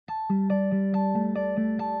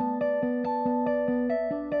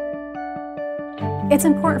It's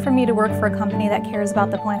important for me to work for a company that cares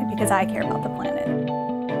about the planet because I care about the planet.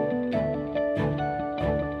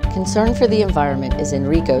 Concern for the environment is in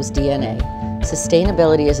Ricoh's DNA.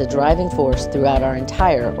 Sustainability is a driving force throughout our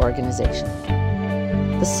entire organization.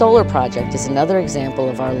 The solar project is another example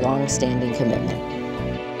of our long-standing commitment.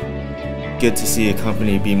 Good to see a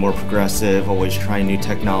company be more progressive, always trying new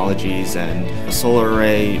technologies, and a solar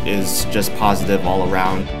array is just positive all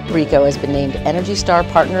around. Ricoh has been named Energy Star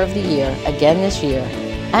Partner of the Year again this year,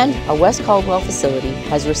 and our West Caldwell facility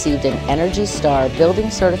has received an Energy Star building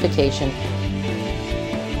certification.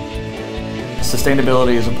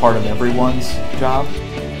 Sustainability is a part of everyone's job.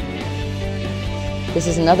 This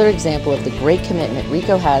is another example of the great commitment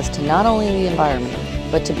Ricoh has to not only the environment,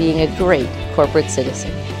 but to being a great corporate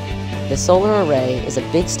citizen. The solar array is a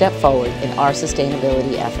big step forward in our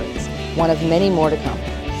sustainability efforts, one of many more to come.